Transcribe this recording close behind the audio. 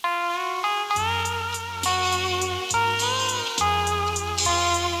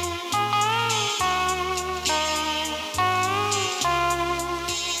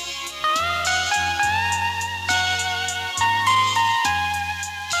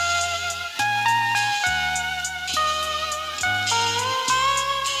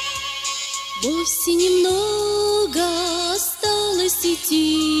Вовсе немного осталось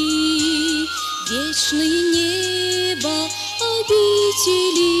идти, вечные неба,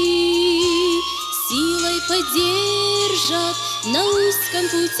 обители, силой поддержат на узком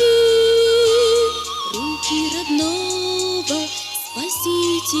пути руки родного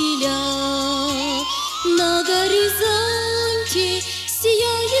Спасителя. На горизонте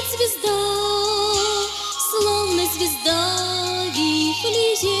сияет звезда, словно звезда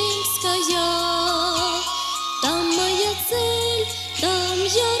Вифлеемская. Там моя цель, там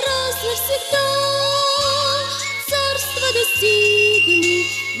я раз навсегда Царства достигну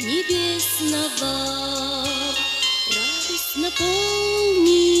Небесного. Радость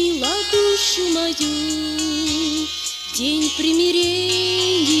наполнила душу мою, день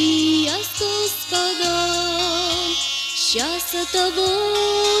примирения с Господом. Сейчас от того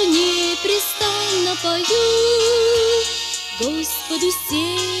непрестанно пою Господу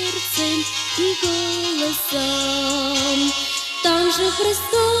сердцем и голосом. Там же в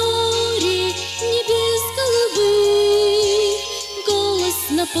просторе небес голубых голос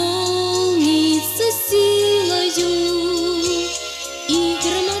наполнится силою, и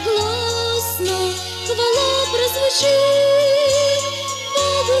громогласно хвала прозвучит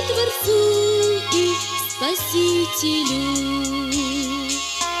Богу Творцу и Спасителю.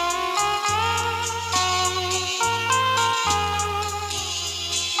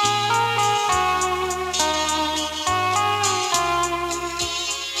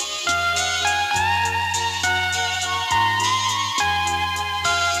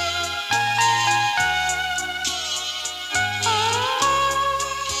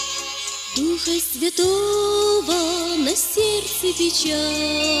 Духа Святого на сердце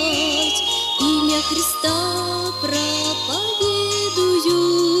печать, имя Христа проповедую.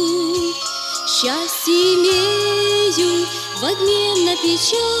 Счастье имею в обмен на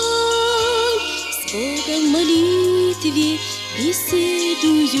печаль, с Богом в молитве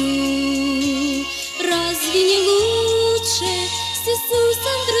беседую. Разве не лучше с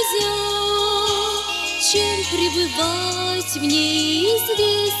Иисусом, друзья, чем пребывать в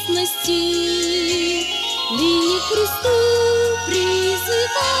неизвестности? Ныне к Христу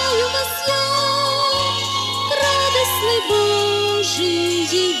призываю вас я, к радостной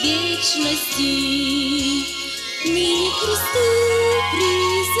Божией вечности. Ныне к Христу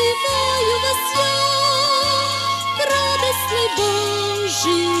призываю вас я, к радостной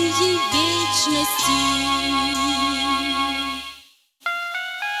Божией вечности.